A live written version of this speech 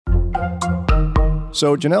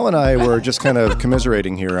So Janelle and I were just kind of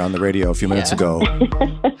commiserating here on the radio a few minutes ago.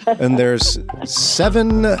 And there's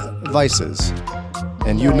 7 vices.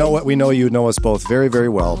 And you know what? We know you know us both very, very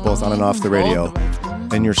well, both on and off the radio.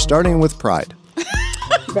 And you're starting with pride.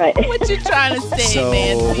 Right. What you trying to say,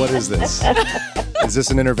 man? So what is this? Is this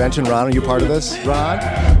an intervention, Ron? Are you part of this, Ron?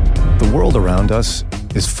 The world around us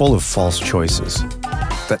is full of false choices.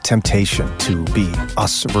 That temptation to be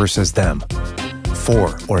us versus them,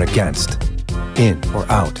 for or against, in or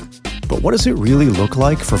out. But what does it really look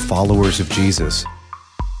like for followers of Jesus?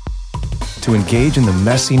 To engage in the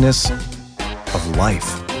messiness of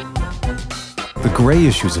life, the gray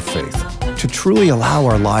issues of faith, to truly allow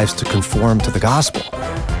our lives to conform to the gospel.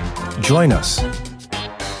 Join us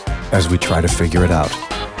as we try to figure it out.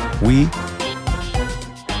 We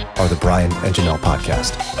are the Brian and Janelle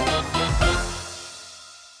Podcast.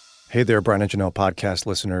 Hey there, Brian and Janelle Podcast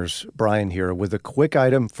listeners. Brian here with a quick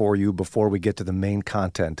item for you before we get to the main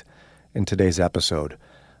content in today's episode.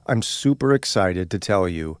 I'm super excited to tell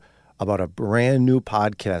you about a brand new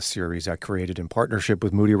podcast series I created in partnership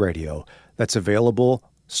with Moody Radio that's available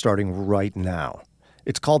starting right now.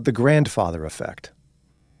 It's called The Grandfather Effect.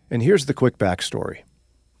 And here's the quick backstory.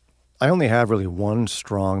 I only have really one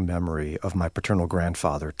strong memory of my paternal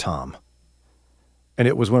grandfather, Tom. And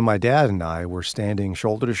it was when my dad and I were standing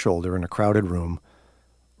shoulder to shoulder in a crowded room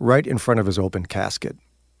right in front of his open casket.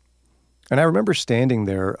 And I remember standing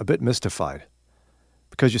there a bit mystified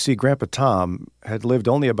because, you see, Grandpa Tom had lived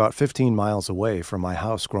only about 15 miles away from my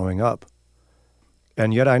house growing up.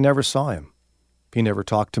 And yet I never saw him. He never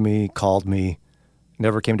talked to me, called me,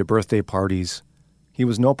 never came to birthday parties. He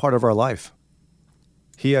was no part of our life.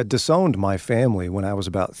 He had disowned my family when I was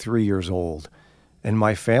about 3 years old, and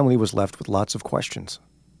my family was left with lots of questions.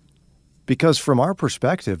 Because from our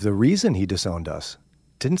perspective, the reason he disowned us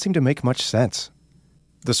didn't seem to make much sense.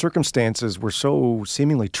 The circumstances were so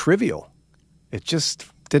seemingly trivial. It just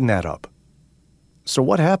didn't add up. So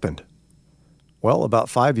what happened? Well, about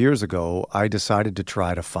 5 years ago, I decided to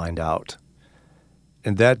try to find out.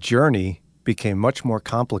 And that journey became much more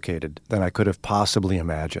complicated than I could have possibly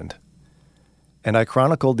imagined. And I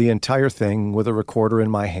chronicled the entire thing with a recorder in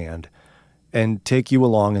my hand and take you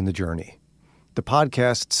along in the journey. The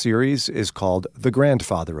podcast series is called The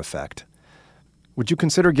Grandfather Effect. Would you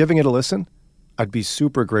consider giving it a listen? I'd be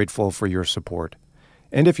super grateful for your support.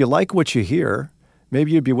 And if you like what you hear,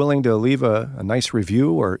 maybe you'd be willing to leave a nice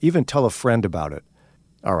review or even tell a friend about it.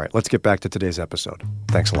 All right, let's get back to today's episode.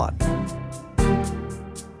 Thanks a lot.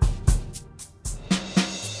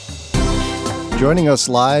 Joining us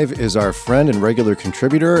live is our friend and regular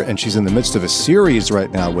contributor, and she's in the midst of a series right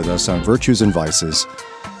now with us on virtues and vices.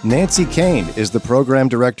 Nancy Kane is the program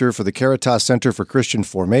director for the Caritas Center for Christian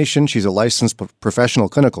Formation. She's a licensed professional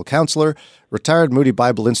clinical counselor, retired Moody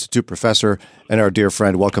Bible Institute professor, and our dear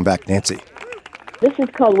friend. Welcome back, Nancy. This is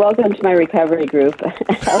called Welcome to My Recovery Group.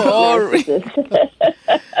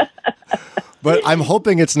 But I'm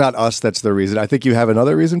hoping it's not us that's the reason. I think you have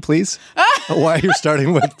another reason, please, why you're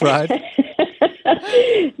starting with pride.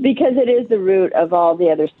 Because it is the root of all the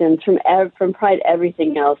other sins. From pride,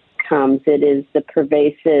 everything else comes. It is the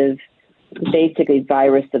pervasive, basically,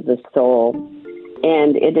 virus of the soul.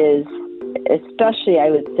 And it is, especially, I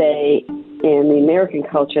would say, in the American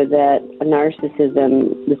culture, that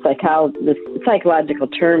narcissism, the psychological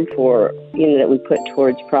term for, that we put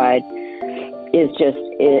towards pride, is just,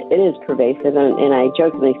 it is pervasive. And I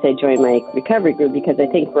jokingly say join my recovery group because I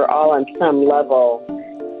think we're all on some level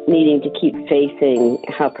needing to keep facing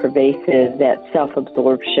how pervasive that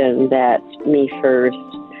self-absorption, that me first,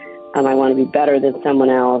 I want to be better than someone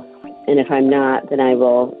else, and if I'm not, then I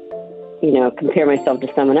will, compare myself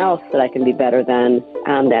to someone else that I can be better than.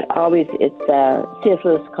 That always, C.S.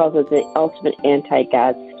 Lewis calls it the ultimate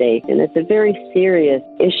anti-God state, and it's a very serious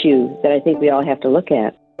issue that I think we all have to look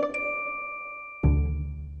at.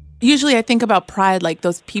 Usually I think about pride like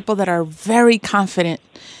those people that are very confident.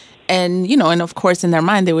 And, and of course, in their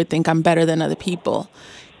mind, they would think I'm better than other people.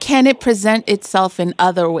 Can it present itself in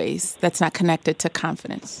other ways that's not connected to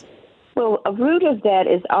confidence? Well, a root of that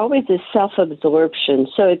is always this self-absorption.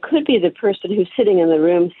 So it could be the person who's sitting in the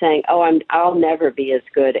room saying, I'll never be as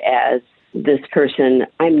good as this person.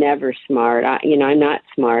 I'm never smart. I'm not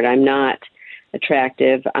smart. I'm not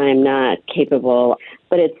attractive. I'm not capable.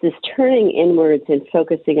 But it's this turning inwards and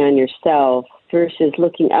focusing on yourself versus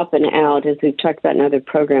looking up and out, as we've talked about in other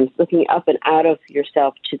programs, looking up and out of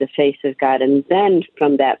yourself to the face of God, and then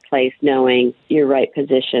from that place knowing your right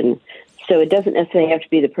position. So it doesn't necessarily have to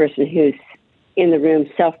be the person who's in the room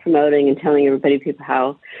self-promoting and telling everybody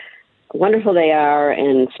how wonderful they are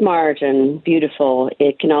and smart and beautiful,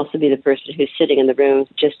 it can also be the person who's sitting in the room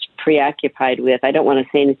just preoccupied with, I don't want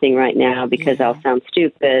to say anything right now because I'll sound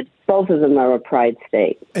stupid. Both of them are a pride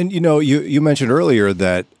state. And, you mentioned earlier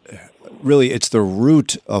that really it's the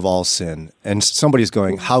root of all sin. And somebody's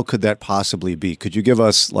going, how could that possibly be? Could you give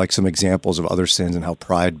us like some examples of other sins and how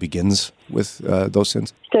pride begins with those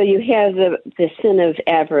sins? So you have the sin of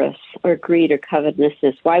avarice or greed or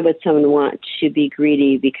covetousness. Why would someone want to be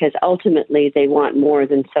greedy? Because ultimately they want more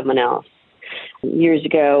than someone else. Years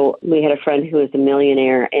ago, we had a friend who was a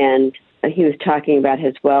millionaire, and he was talking about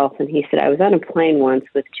his wealth, and he said, I was on a plane once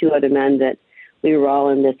with two other men that we were all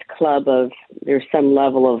in this club of, there's some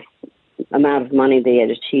level of amount of money they had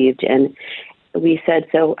achieved, and we said,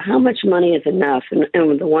 so how much money is enough? And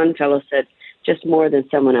the one fellow said, just more than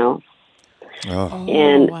someone else. Oh.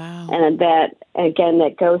 And that, again,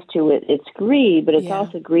 that goes to it. It's greed, but it's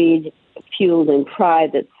also greed fueled in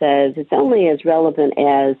pride that says it's only as relevant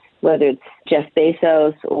as whether it's Jeff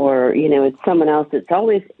Bezos or, it's someone else. It's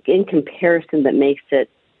always in comparison that makes it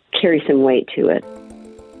carry some weight to it.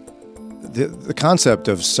 The concept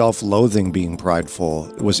of self-loathing being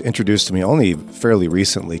prideful was introduced to me only fairly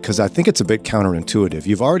recently because I think it's a bit counterintuitive.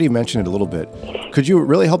 You've already mentioned it a little bit. Could you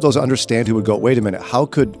really help those understand who would go, wait a minute, how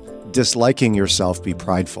could disliking yourself be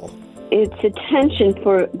prideful? It's a tension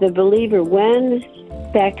for the believer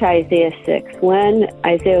back to Isaiah 6, when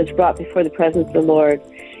Isaiah was brought before the presence of the Lord,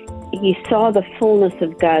 he saw the fullness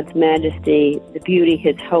of God's majesty, the beauty,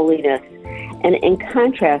 his holiness, and in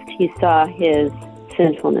contrast, he saw his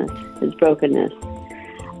sinfulness, his brokenness,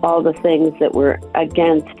 all the things that were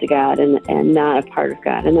against God and not a part of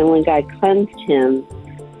God. And then when God cleansed him,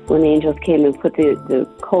 when the angels came and put the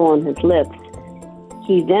coal on his lips,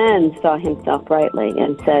 he then saw himself rightly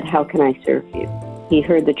and said, how can I serve you? He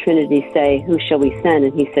heard the Trinity say, who shall we send?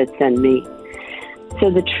 And he said, send me. So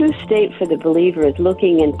the true state for the believer is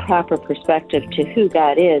looking in proper perspective to who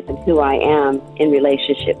God is and who I am in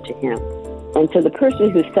relationship to him. And so the person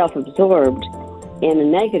who's self-absorbed in a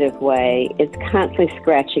negative way is constantly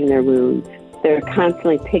scratching their wounds. They're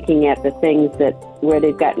constantly picking at the things where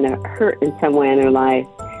they've gotten hurt in some way in their life,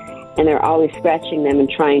 and they're always scratching them and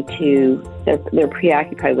they're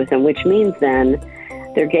preoccupied with them, which means then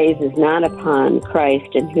their gaze is not upon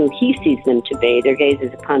Christ and who he sees them to be. Their gaze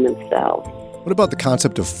is upon themselves. What about the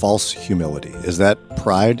concept of false humility? Is that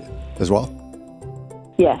pride as well?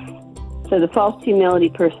 Yes. So the false humility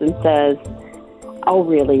person says, oh,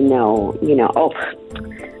 really, no,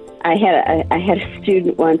 I had a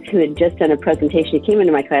student once who had just done a presentation. He came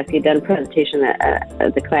into my class. He had done a presentation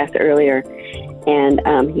at the class earlier, and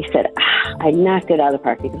he said, I knocked it out of the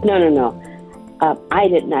park. He goes, no. I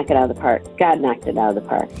didn't knock it out of the park. God knocked it out of the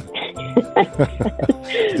park. But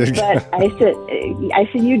I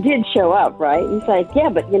said, you did show up, right? And he's like, yeah,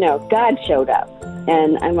 but, God showed up.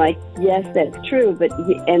 And I'm like, yes, that's true.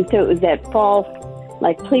 And so it was that false,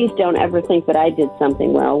 like, please don't ever think that I did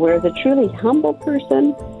something well, whereas a truly humble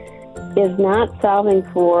person is not solving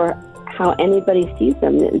for how anybody sees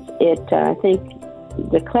them. I think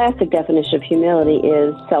the classic definition of humility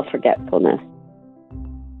is self-forgetfulness.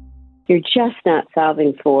 You're just not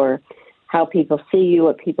solving for how people see you,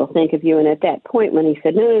 what people think of you. And at that point, when he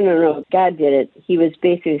said, no, God did it, he was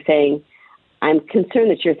basically saying, I'm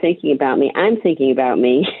concerned that you're thinking about me. I'm thinking about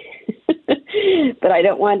me. But I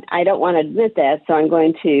don't want to admit that, so I'm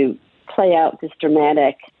going to play out this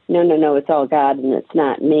dramatic, no, it's all God and it's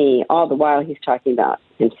not me. All the while he's talking about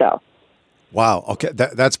himself. Wow. Okay.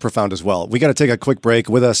 That's profound as well. We got to take a quick break.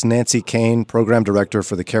 With us, Nancy Kane, Program Director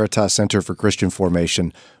for the Caritas Center for Christian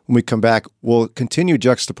Formation. When we come back, we'll continue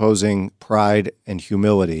juxtaposing pride and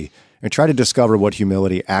humility and try to discover what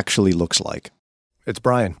humility actually looks like. It's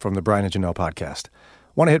Brian from the Brian and Janelle podcast.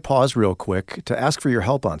 Want to hit pause real quick to ask for your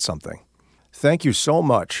help on something. Thank you so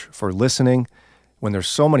much for listening when there's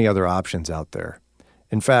so many other options out there.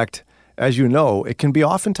 In fact, as you know, it can be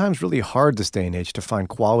oftentimes really hard this day and age to find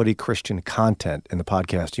quality Christian content in the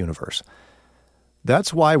podcast universe.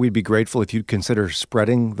 That's why we'd be grateful if you'd consider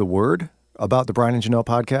spreading the word about the Brian and Janelle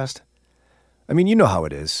podcast. I mean, you know how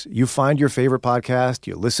it is. You find your favorite podcast,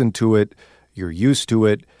 you listen to it, you're used to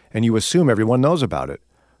it, and you assume everyone knows about it.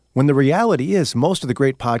 When the reality is, most of the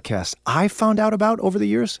great podcasts I've found out about over the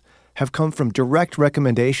years have come from direct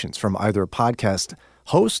recommendations from either podcast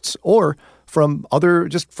hosts or from other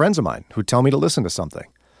just friends of mine who tell me to listen to something.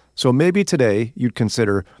 So maybe today you'd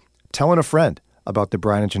consider telling a friend about the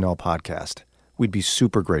Brian and Janelle podcast. We'd be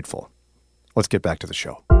super grateful. Let's get back to the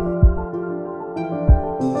show.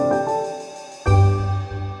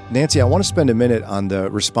 Nancy, I want to spend a minute on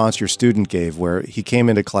the response your student gave where he came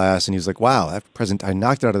into class and he was like, wow, that present, I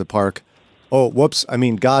knocked it out of the park. Oh, whoops. I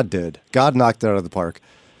mean, God did. God knocked it out of the park.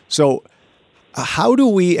 So how do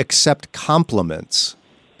we accept compliments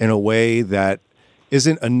in a way that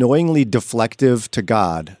isn't annoyingly deflective to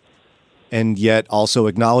God and yet also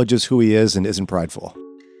acknowledges who he is and isn't prideful?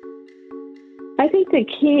 I think the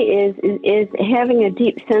key is having a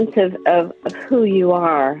deep sense of who you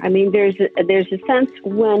are. I mean, there's a sense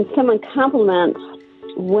when someone compliments,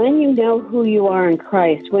 when you know who you are in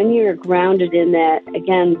Christ, when you're grounded in that,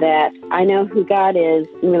 again, that I know who God is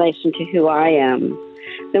in relation to who I am,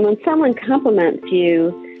 then when someone compliments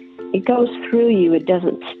you, it goes through you, it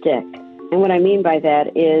doesn't stick. And what I mean by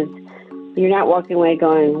that is you're not walking away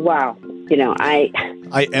going, wow, I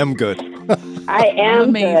am good. I am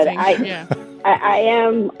amazing. Good. I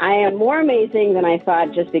am more amazing than I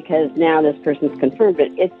thought just because now this person's confirmed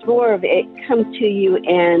it. It's more of it comes to you,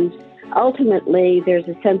 and ultimately there's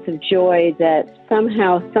a sense of joy that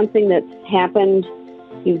somehow something that's happened,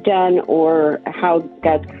 you've done, or how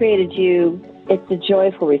God's created you, it's a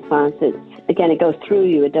joyful response. It goes through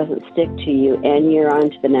you. It doesn't stick to you, and you're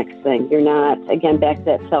on to the next thing. You're not, again, back to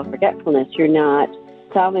that self-forgetfulness. You're not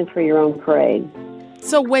solving for your own parade.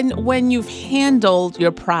 So when you've handled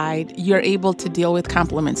your pride, you're able to deal with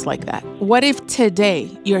compliments like that. What if today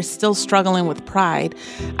you're still struggling with pride?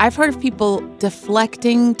 I've heard of people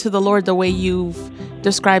deflecting to the Lord the way you've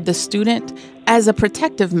described the student as a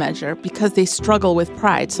protective measure because they struggle with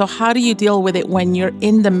pride. So how do you deal with it when you're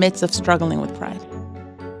in the midst of struggling with pride?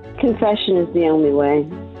 Confession is the only way.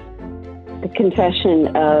 The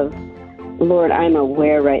confession of, Lord, I'm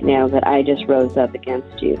aware right now that I just rose up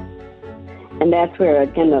against you. And that's where,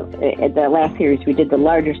 again, at the last series we did, the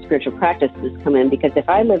larger spiritual practices come in, because if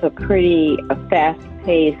I live a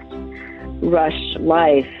fast-paced, rushed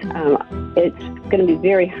life, it's going to be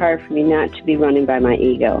very hard for me not to be running by my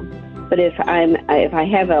ego. But if I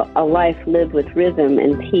have a life lived with rhythm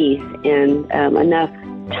and peace and enough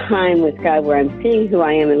time with God where I'm seeing who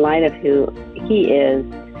I am in light of who he is,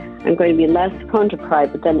 I'm going to be less prone to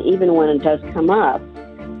pride. But then even when it does come up,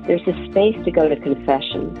 there's a space to go to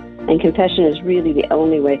confession. And confession is really the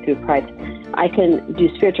only way through pride. I can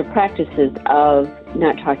do spiritual practices of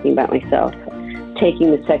not talking about myself,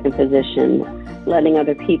 taking the second position, letting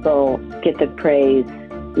other people get the praise,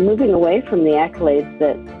 moving away from the accolades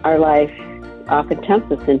that our life often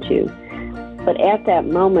tempts us into. But at that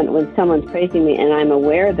moment when someone's praising me and I'm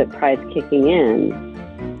aware that pride's kicking in,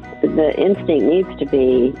 the instinct needs to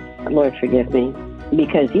be, Lord, forgive me,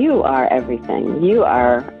 because you are everything. You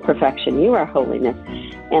are perfection. You are holiness.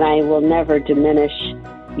 And I will never diminish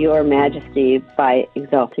your majesty by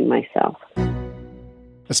exalting myself.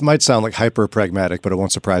 This might sound like hyper-pragmatic, but it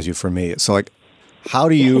won't surprise you for me. So, how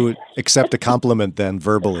do you accept a compliment then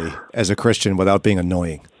verbally as a Christian without being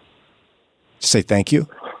annoying? Just say thank you?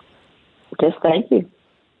 Just thank you.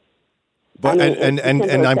 But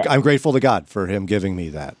I'm grateful to God for him giving me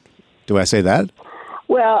that. Do I say that?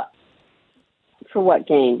 Well, for what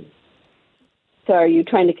gain? So are you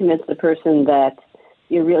trying to convince the person that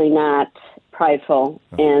you're really not prideful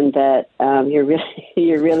and that you're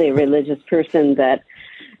really a religious person that,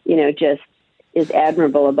 just is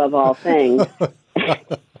admirable above all things?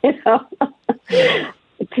 To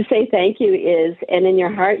say thank you is, and in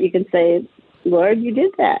your heart you can say, Lord, you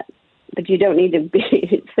did that. But you don't need to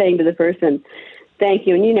be saying to the person, thank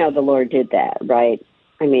you. And the Lord did that, right?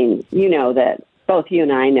 I mean, that both you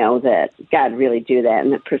and I know that God really do that.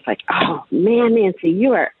 And the person's like, oh, man, Nancy,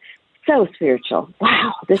 you are so spiritual.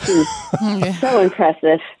 Wow, this is so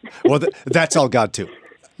impressive. Well, that's all God, too.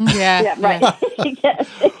 Yeah, right. Yes.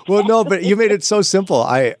 Well, no, but you made it so simple.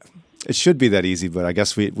 It should be that easy, but I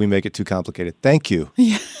guess we make it too complicated. Thank you.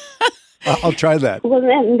 Yeah. I'll try that. Well,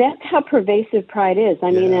 that's how pervasive pride is.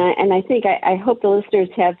 I mean, and I think I hope the listeners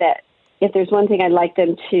have that. If there's one thing I'd like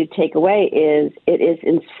them to take away is it is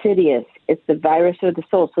insidious. It's the virus of the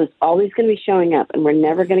soul. So it's always going to be showing up, and we're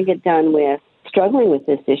never going to get done with struggling with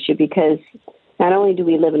this issue, because not only do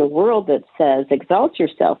we live in a world that says exalt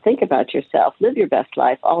yourself, think about yourself, live your best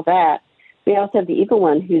life, all that, we also have the evil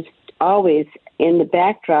one who's always in the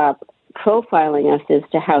backdrop profiling us as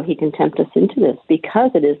to how he can tempt us into this,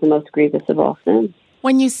 because it is the most grievous of all sins.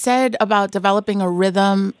 When you said about developing a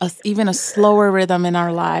rhythm, even a slower rhythm in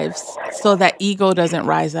our lives so that ego doesn't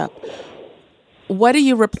rise up, what do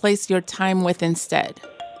you replace your time with instead?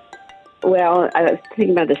 Well, I was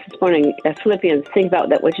thinking about this morning. Philippians, think about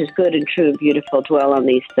that which is good and true and beautiful, dwell on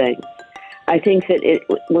these things. I think that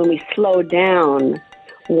when we slow down,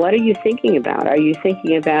 what are you thinking about? Are you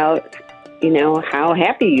thinking about, how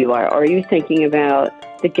happy you are? Or are you thinking about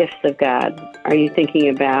the gifts of God? Are you thinking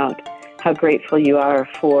about how grateful you are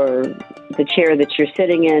for the chair that you're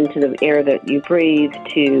sitting in, to the air that you breathe,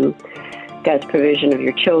 to God's provision of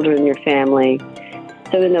your children, your family.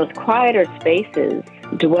 So in those quieter spaces,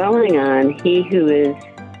 dwelling on He who is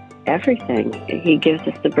everything. He gives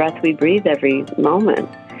us the breath we breathe every moment.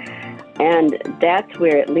 And that's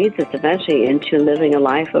where it leads us eventually into living a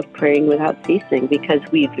life of praying without ceasing, because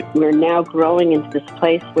we're now growing into this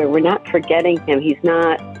place where we're not forgetting Him. He's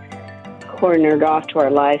not cornered off to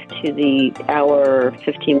our life to the hour,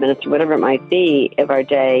 15 minutes, or whatever it might be of our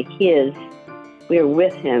day. We are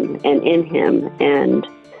with Him and in Him, and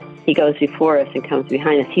He goes before us and comes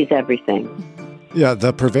behind us. He's everything. Yeah,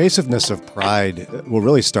 the pervasiveness of pride will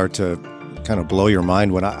really start to kind of blow your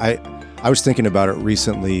mind. When I was thinking about it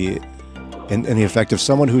recently in the effect of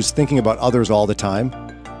someone who's thinking about others all the time,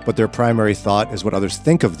 but their primary thought is what others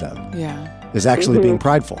think of them, is actually being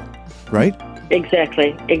prideful, right?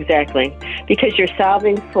 Exactly. Because you're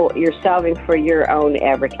solving for your own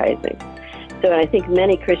advertising. So I think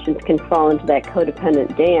many Christians can fall into that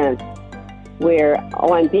codependent dance where,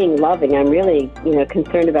 I'm being loving. I'm really,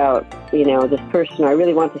 concerned about, this person. I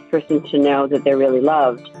really want this person to know that they're really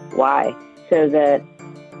loved. Why? So that,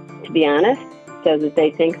 to be honest, so that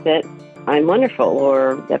they think that I'm wonderful,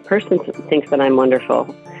 or that person thinks that I'm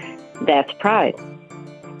wonderful. That's pride.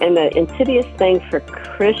 And the insidious thing for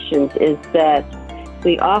Christians is that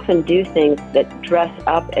we often do things that dress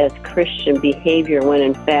up as Christian behavior when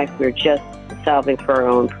in fact we're just solving for our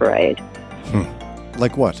own parade.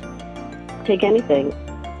 Like what? Take anything.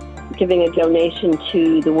 Giving a donation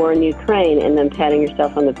to the war in Ukraine and then patting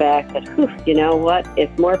yourself on the back that, you know what? If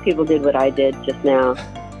more people did what I did just now,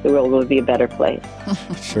 the world would be a better place.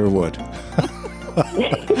 Sure would.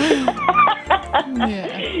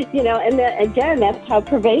 And again, that's how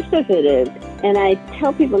pervasive it is. And I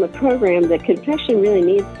tell people in the program that confession really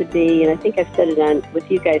needs to be, and I think I've said it on with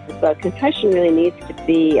you guys as well, confession really needs to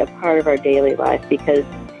be a part of our daily life, because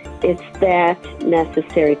it's that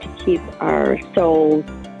necessary to keep our souls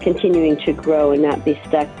continuing to grow and not be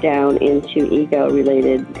stuck down into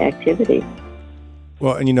ego-related activity.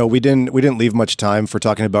 Well, and we didn't leave much time for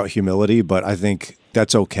talking about humility, but I think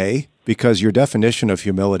that's okay, because your definition of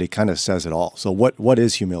humility kind of says it all. So what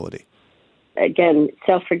is humility? Again,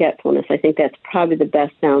 self-forgetfulness. I think that's probably the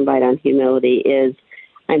best soundbite on humility is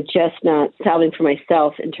I'm just not solving for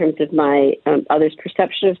myself in terms of my others'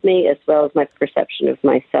 perception of me as well as my perception of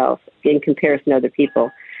myself in comparison to other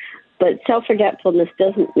people. But self-forgetfulness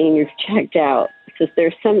doesn't mean you've checked out. Because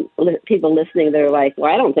there's some people listening that are like,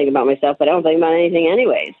 well, I don't think about myself, but I don't think about anything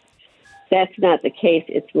anyways. That's not the case.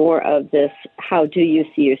 It's more of this, how do you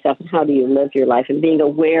see yourself and how do you live your life, and being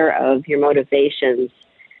aware of your motivations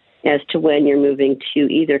as to when you're moving to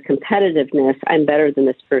either competitiveness, I'm better than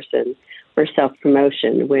this person, or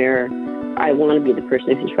self-promotion, where I want to be the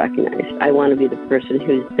person who's recognized. I want to be the person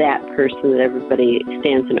who's that person that everybody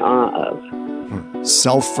stands in awe of.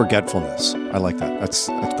 Self-forgetfulness. I like that. That's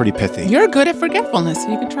pretty pithy. You're good at forgetfulness,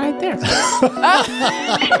 so you could try it there.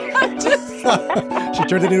 She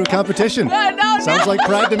turned it into a competition. Sounds like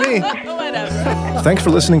pride to me. Whatever. Thanks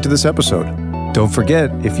for listening to this episode. Don't forget,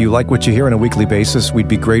 if you like what you hear on a weekly basis, we'd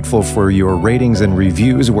be grateful for your ratings and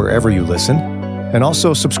reviews wherever you listen. And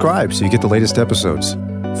also subscribe so you get the latest episodes.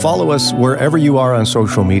 Follow us wherever you are on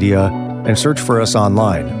social media and search for us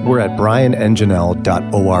online. We're at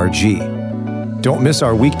brianandjanelle.org. Don't miss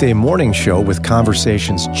our weekday morning show with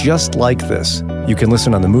conversations just like this. You can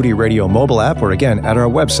listen on the Moody Radio mobile app or again at our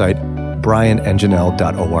website,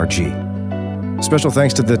 brianandjanelle.org. Special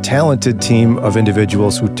thanks to the talented team of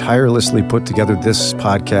individuals who tirelessly put together this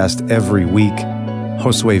podcast every week: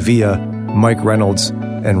 Josue Villa, Mike Reynolds,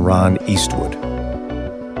 and Ron Eastwood.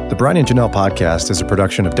 The Brian and Janelle podcast is a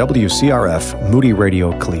production of WCRF Moody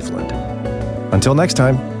Radio Cleveland. Until next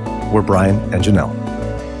time, we're Brian and Janelle.